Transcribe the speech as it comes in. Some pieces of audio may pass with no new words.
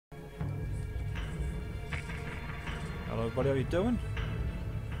Hello everybody, how you doing?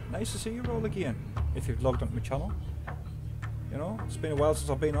 Nice to see you all again, if you've logged onto my channel. You know, it's been a while since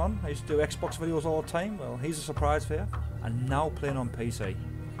I've been on. I used to do Xbox videos all the time. Well, here's a surprise for you. I'm now playing on PC.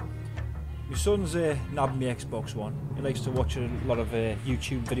 My son's nabbed me Xbox One. He likes to watch a lot of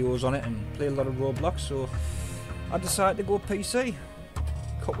YouTube videos on it and play a lot of Roblox, so I decided to go PC.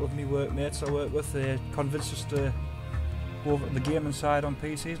 A couple of my workmates I work with convinced us to go over to the gaming side on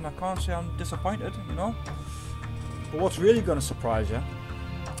PCs, and I can't say I'm disappointed, you know. But what's really going to surprise you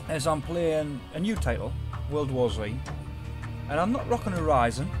is I'm playing a new title, World War Z, and I'm not rocking a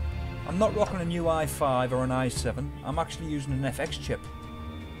Ryzen, I'm not rocking a new i5 or an i7, I'm actually using an FX chip,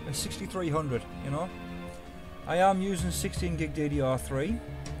 a 6300, you know. I am using 16 gig DDR3,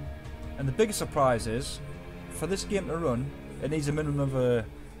 and the biggest surprise is, for this game to run, it needs a minimum of a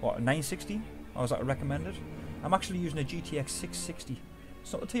 960, or is that recommended? I'm actually using a GTX 660.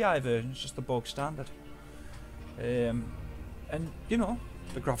 It's not the TI version, it's just the bog standard. And you know,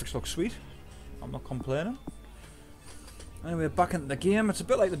 the graphics look sweet. I'm not complaining. Anyway, back into the game. It's a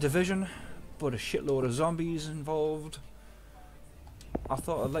bit like The Division, but a shitload of zombies involved. I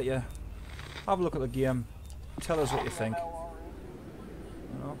thought I'd let you have a look at the game. Tell us what you think.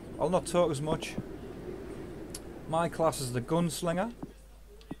 You know, I'll not talk as much. My class is the Gunslinger.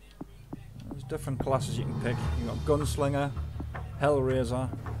 There's different classes you can pick. You've got Gunslinger, Hellraiser,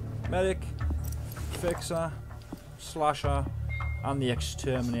 Medic, Fixer, Slasher, and the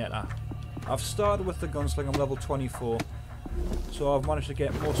Exterminator. I've started with the Gunslinger, I'm level 24, so I've managed to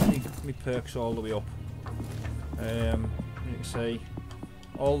get most of my perks all the way up. You can see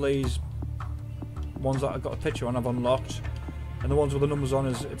all these ones that I've got a picture on I've unlocked, and the ones with the numbers on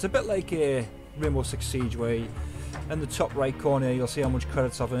it's a bit like a Rainbow Six Siege, where in the top right corner you'll see how much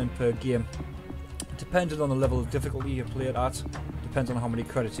credits I've earned per game. Depending on the level of difficulty you play it at, depends on how many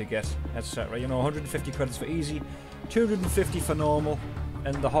credits you get, etc. You know, 150 credits for easy, 250 for normal,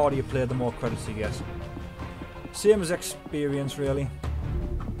 and the harder you play, the more credits you get. Same as experience, really.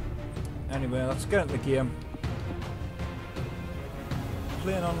 Anyway, let's get into the game.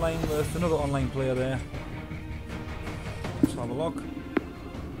 Playing online with another online player there. Let's have a look.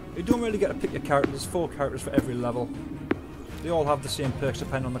 You don't really get to pick your characters. There's 4 characters for every level. They all have the same perks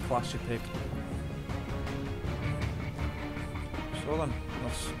depending on the class you pick. So then,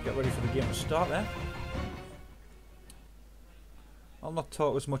 let's get ready for the game to start there. I'll not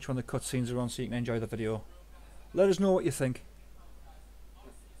talk as much when the cutscenes are on so you can enjoy the video. Let us know what you think.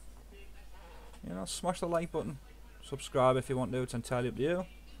 You know, smash the like button. Subscribe if you want to, it's entirely up to you.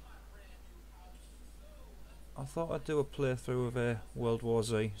 I thought I'd do a playthrough of World War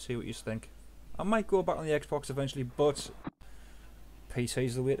Z, see what you think. I might go back on the Xbox eventually, but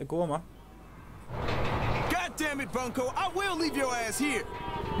PC's the way to go, man. God damn it, Bunko! I will leave your ass here!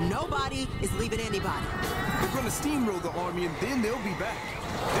 Nobody is leaving anybody. We're gonna steamroll the army and then they'll be back.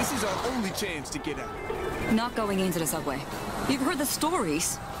 This is our only chance to get out. Not going into the subway. You've heard the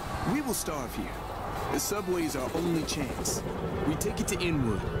stories. We will starve here. The subway is our only chance. We take it to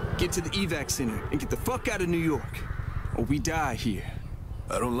Inwood, get to the evac center, and get the fuck out of New York. Or we die here.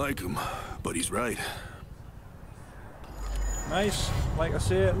 I don't like him, but he's right. Nice. Like I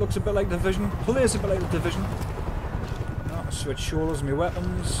say, it looks a bit like Division. Plays a bit like the Division. I switch shoulders and my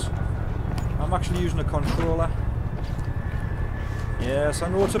weapons. I'm actually using a controller. Yes, I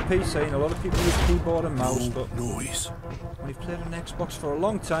know it's a PC and a lot of people use keyboard and mouse, but noise. when you've played an Xbox for a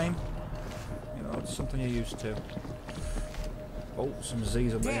long time, you know, it's something you're used to. Oh, some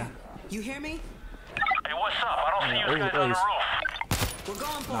Z's up there. You hear me? Hey, what's up? I don't see you guys on the roof. We're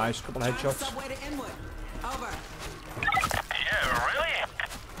going for Nice, couple of headshots. Subway to Inwood. Over. Yeah, really?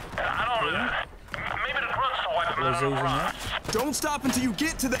 I don't know. Maybe the grunts will wipe them out of the rocks. Don't stop until you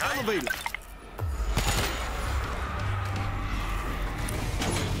get to the elevator.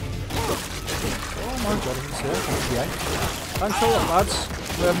 Oh my god, he's here. Okay. Thanks for that, lads.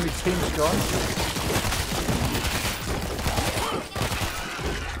 Where my team's gone.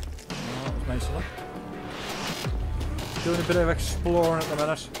 Oh, that was nice of them. Doing a bit of exploring at the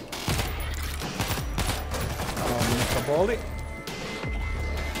minute. Oh, Mr. Baldy.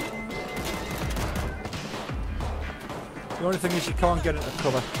 The only thing is you can't get into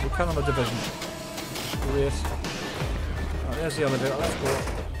cover. You can on the Division. Great. Oh, there's the elevator. Let's go.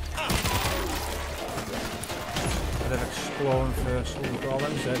 Bit of exploring first. Oh, we've got all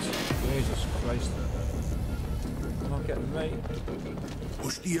them Zeds. Jesus Christ. They're not getting me.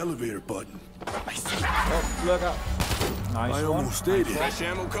 Push the elevator button. Oh, look out. Nice I one. almost did it. Fresh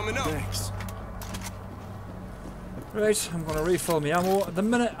ammo coming up. Thanks. Right, I'm going to refill my ammo. At the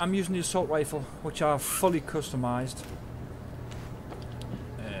minute, I'm using the assault rifle, which I've fully customised.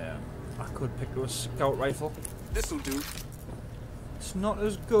 could pick up a scout rifle. This'll do. It's not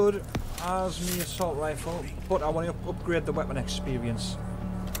as good as my assault rifle, but I want to upgrade the weapon experience.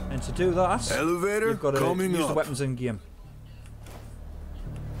 And to do that, Elevator you've got to coming use the up. weapons in game.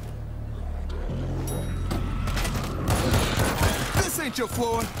 This ain't your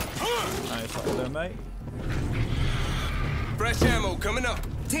floor. Nice, that'll do, mate. Fresh ammo coming up.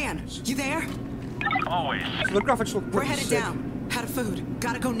 Dan, you there? Always. So the graphics look We're pretty headed sick. down. Out of food.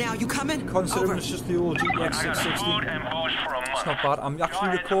 Gotta go now. You coming? Considering Over. it's just the old GTX I got 660, food and booze for a month. it's not bad. I'm actually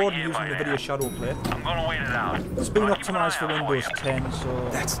You'll recording have to using be the here video by shadow play. now. I'm gonna wait it out. It's been I'll keep an optimised for eye out Windows you. 10, so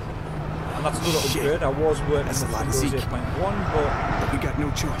That's and that's another Shit. upgrade. I was working That's a with lot of Windows Zeke. 8.1, but we got no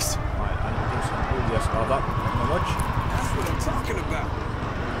choice. right, I need to do something. Oh yes, I'll have that. Thank you very much. That's what I'm talking about.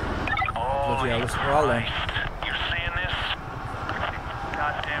 Oh, Bloody hell, you listen, well then. Christ. You're seeing this?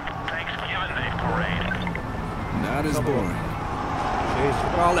 Goddamn Thanksgiving Day parade. Not as boring. Jeez,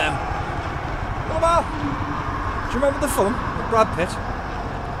 look at all them. Look at all. Do you remember the film with Brad Pitt?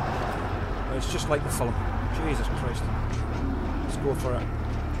 Well, it's just like the film. Jesus Christ. Let's go for it.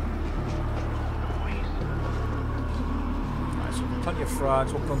 Right, so plenty of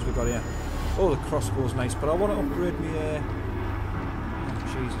frags. What guns we got here? Oh, the crossbow's nice, but I want to upgrade me.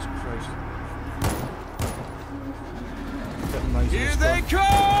 Jesus Christ. Getting nice. Here they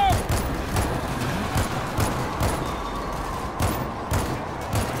come!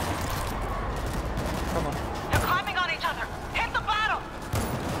 Come on. They're climbing on each other. Hit the bottom.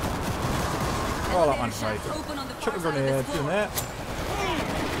 Oh, that man's right. Chuck a grenade, doing that.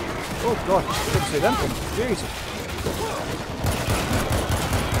 Oh god, didn't see them coming. Jesus.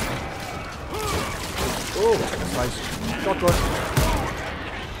 Oh, second slice. Shotgun.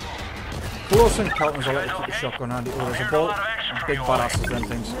 Close encounters, I like to keep the shotgun handy. Oh, there's a bolt. Big badasses, them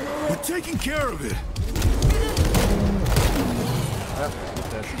things. We're taking care of it. Yep, he's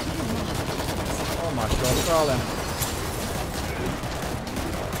dead. Oh my god, look at all them.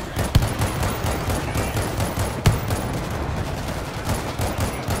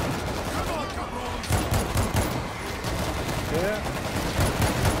 Yeah.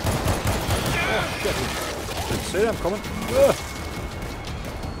 Oh shit. Didn't see them coming. Ugh.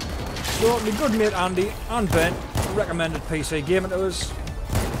 So, my good mate Andy and Ben recommended PC gaming to us.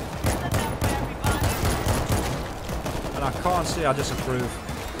 And I can't say I disapprove.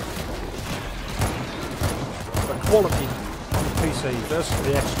 The quality on the PC versus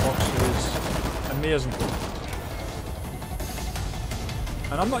the Xbox is amazing.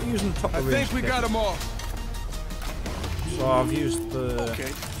 And I'm not using top I of range think we kit. got them all. So I've used the Okay.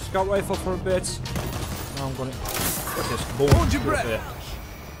 scout rifle for a bit. Now I'm gonna put this bolt Hold your through breath. there.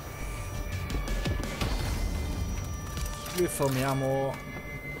 Refill my ammo. Oh,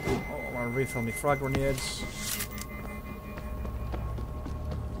 I want to refill my frag grenades.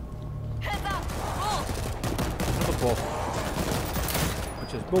 Heads up. Roll. Another ball.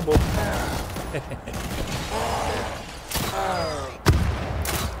 Which is boom boom.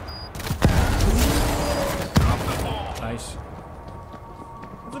 Nice.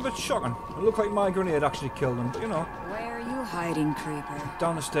 That's a bit shocking. It looked like my grenade actually killed him, but you know. Where are you hiding, creeper?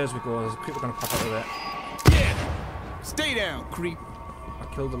 Down the stairs we go. There's a creeper going to pop out of there. Yeah. Stay down, creep. I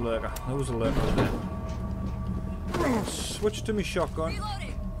killed the lurker. There was a lurker over there. Switch to my shotgun.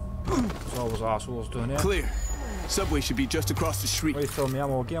 There's always assholes doing here. Clear. Subway should be just across the street. Refill my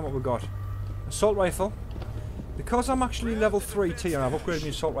ammo again. What we got? Assault rifle. Because I'm actually level 3 tier and I've upgraded my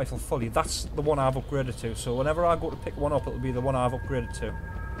assault rifle fully, that's the one I've upgraded to. So whenever I go to pick one up, it'll be the one I've upgraded to.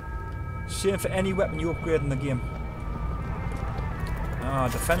 Same for any weapon you upgrade in the game. Ah,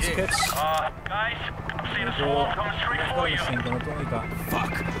 defense kits. Guys, I'm seeing a Go. swarm coming straight I've for got a you. machine gun, I don't need that.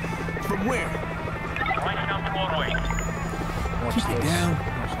 Fuck. From where? Right down the roadway. Watch Keep it this. down.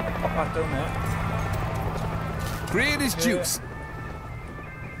 Just gonna pop that down there. Grid is juice.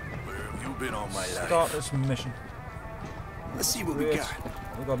 Where have you been all my life? Start this mission. Let's see what we Great. got.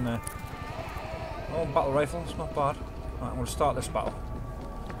 What we got in there? Oh, battle rifle, it's not bad. Right, I'm going to start this battle.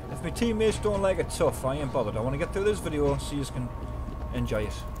 If my teammates don't like it tough, I ain't bothered. I want to get through this video so you can enjoy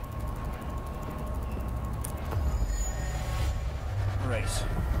it. Right.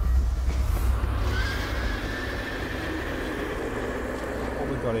 What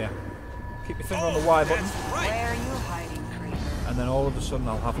we got here? Keep your finger on the Y button, Where are you hiding, creeper? and then all of a sudden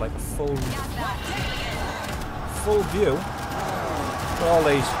I'll have like full view. Look at all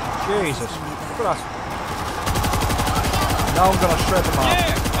these. Jesus. Look at that. Now I'm going to shred them out.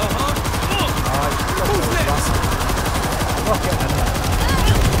 Alright, Who's next? I'm not getting in there.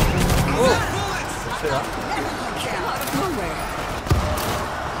 Oh! See that? Out of nowhere.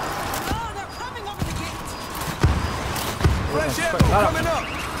 Oh, they're coming over the gate. Fresh Expect ammo that. coming up.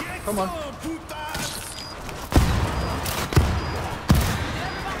 Come on.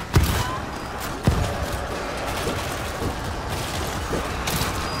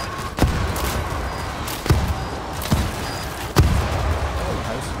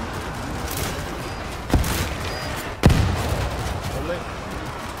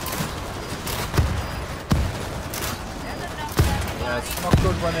 Yeah, it's not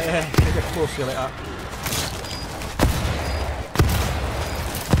good when they get close to you like that.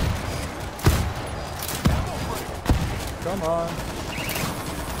 Come on.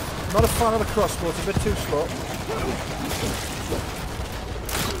 Not a fan of the crossbow, it's a bit too slow.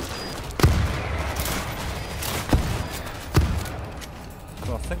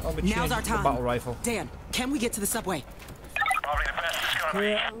 So I think I'll be changing Now's our to time. the battle rifle. Dan, can we get to the subway? Probably the best it's gonna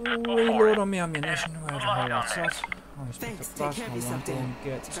Yeah, be. reload on my ammunition, where the hell that's at? Oh, let's pick Thanks. up Take that. care of I yourself, want to go Dan. and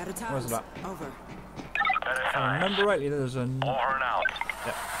get... Better times. Where's that? Over. If I remember rightly, there's a... Over and out.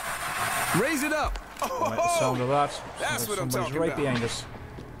 Raise it up. I like the sound of that. That's what I'm Somebody's talking right about. behind us.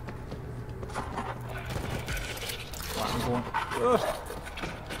 Right, I'm going. Ugh.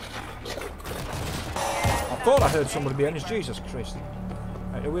 I thought I heard somebody behind us. Jesus Christ.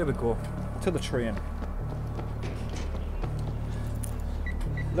 Right, away we go. To the train.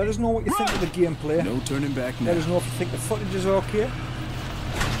 Let us know what you think of the gameplay. No turning back now. Let us know if you think the footage is okay.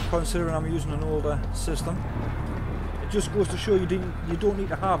 Considering I'm using an older system. It just goes to show you don't need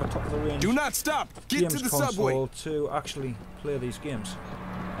to have a top of the range Do not stop. Get games to the console subway. to actually play these games.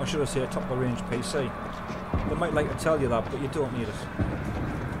 Or should I say a top of the range PC. They might like to tell you that, but you don't need it.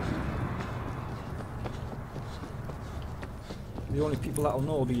 The only people that'll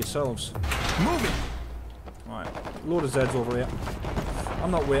know will be yourselves. Move it. Right, load of Zeds over here.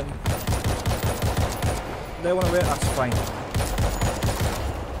 I'm not waiting. They want to wait, that's fine.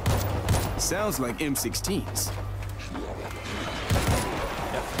 Sounds like M16s.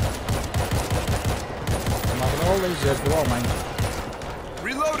 I'm having all these Zeds, they're all mine.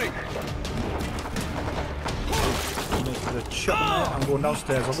 Reloading. I'm just going to chop them out. I'm going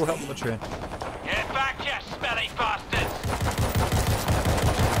downstairs, I'll go help with the train. Get back, you smelly bastards!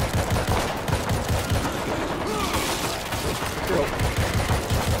 Go.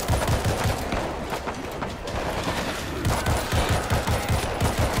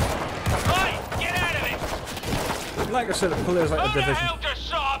 Hey, get out of it! Like I said, it plays like a Who the division. hell just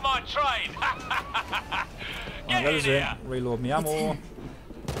shot at my train? Right, Get that in is it. here! Reload my ammo. Him?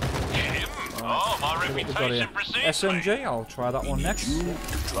 Oh, my See what we've got here. reputation precedes me. SMG, I'll try that one next. You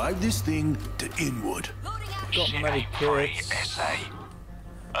to drive this thing to Inwood. Got my medic kits. This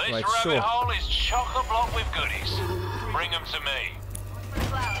Right, rabbit so- hole is chock-a-block with goodies. Bring them to me.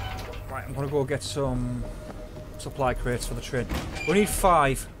 Right, I'm gonna go get some supply crates for the train. We need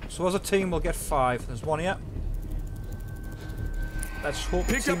 5, so as a team we'll get 5. There's one here. Let's hope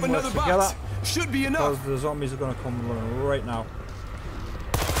the Pick team up works another together, box. Should be because enough. the zombies are gonna come running right now.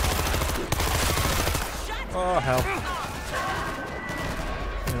 Oh hell! Yeah,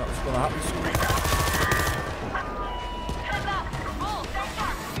 that was gonna happen.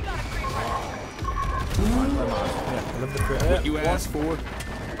 Yeah, I love the crate there. What you asked for.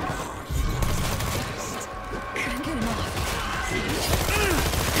 Couldn't get him off.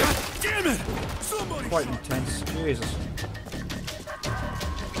 God damn it! Somebody. Quite intense. Jesus.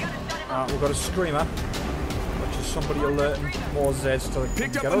 We've got a screamer, which is somebody alerting more Zeds to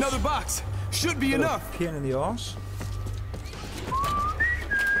Picked up get another us. box. Should be Bit of enough. Pain in the arse.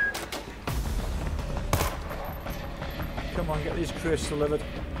 Come on, get these crates delivered.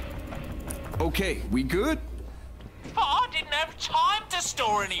 Okay, we good? But I didn't have time to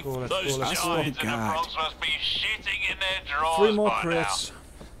store any. Go, let's Those go, let's go. giants in the God. Bronx must be shitting in their drawers 3 more by crates.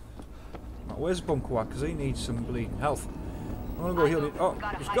 Now, where's Bunkwat? Because he needs some bleeding health. I'm gonna go heal it. Oh,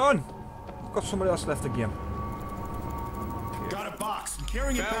 he's gone. I've got somebody else left again. Got a box. I'm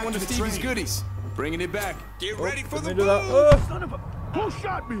carrying it Found back one to of the Stevie's train. goodies. Bringing it back. Get ready for Let the me do that. move. Oh, Son of a... Who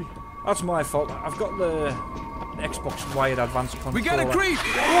shot me? that's my fault. I've got the Xbox wired advanced controller. We got a creep.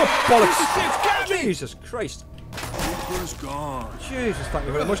 Oh, bollocks! Shit's got me. Jesus Christ! Cooper's gone. Jesus, thank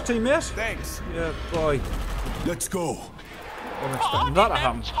you very much, teammate. Thanks. Yeah, boy. Let's go. Wasn't now. I expecting that didn't to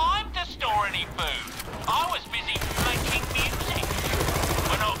happen. have time to store any food. I was busy making music.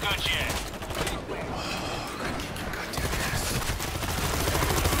 We're not good yet.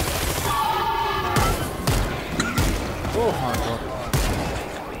 Oh my god.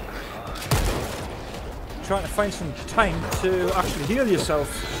 Trying to find some time to actually heal yourself.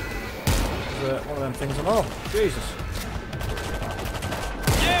 Is one of them things and all. Jesus.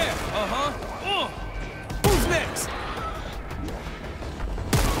 Yeah. Who's next?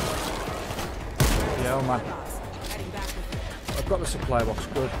 Yeah, oh man. got the supply box,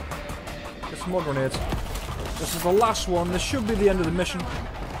 good. Get some more grenades. This is the last one, this should be the end of the mission.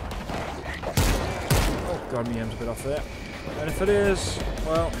 Oh god, my aim's a bit off there. And if it is,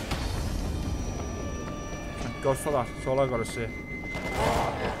 well... thank God for that, that's all I've got to say.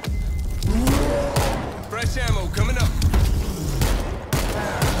 Fresh ammo coming up.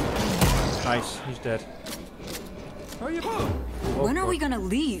 Nice, he's dead. Oh, you... oh, When are God. we gonna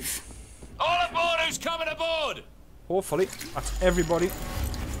leave? All aboard who's coming aboard! Hopefully, that's everybody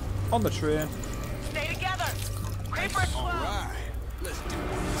on the train. Stay together. Creepers slow. Alright, let's do it.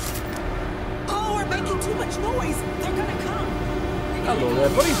 Oh, we're making too much noise. They're gonna come. Hello there,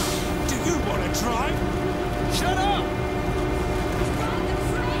 buddy. Do you want to drive? Shut up!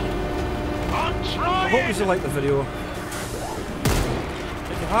 I'm I trying! hope you like the video.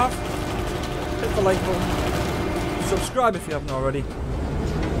 If you have, hit the like button. Subscribe if you haven't already.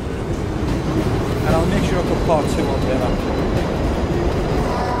 And I'll make sure I put part 2 on there.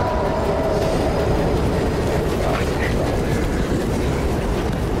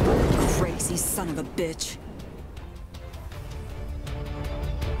 Crazy son of a bitch.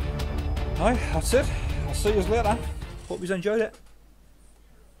 Alright, that's it. I'll see you later. Hope you enjoyed it.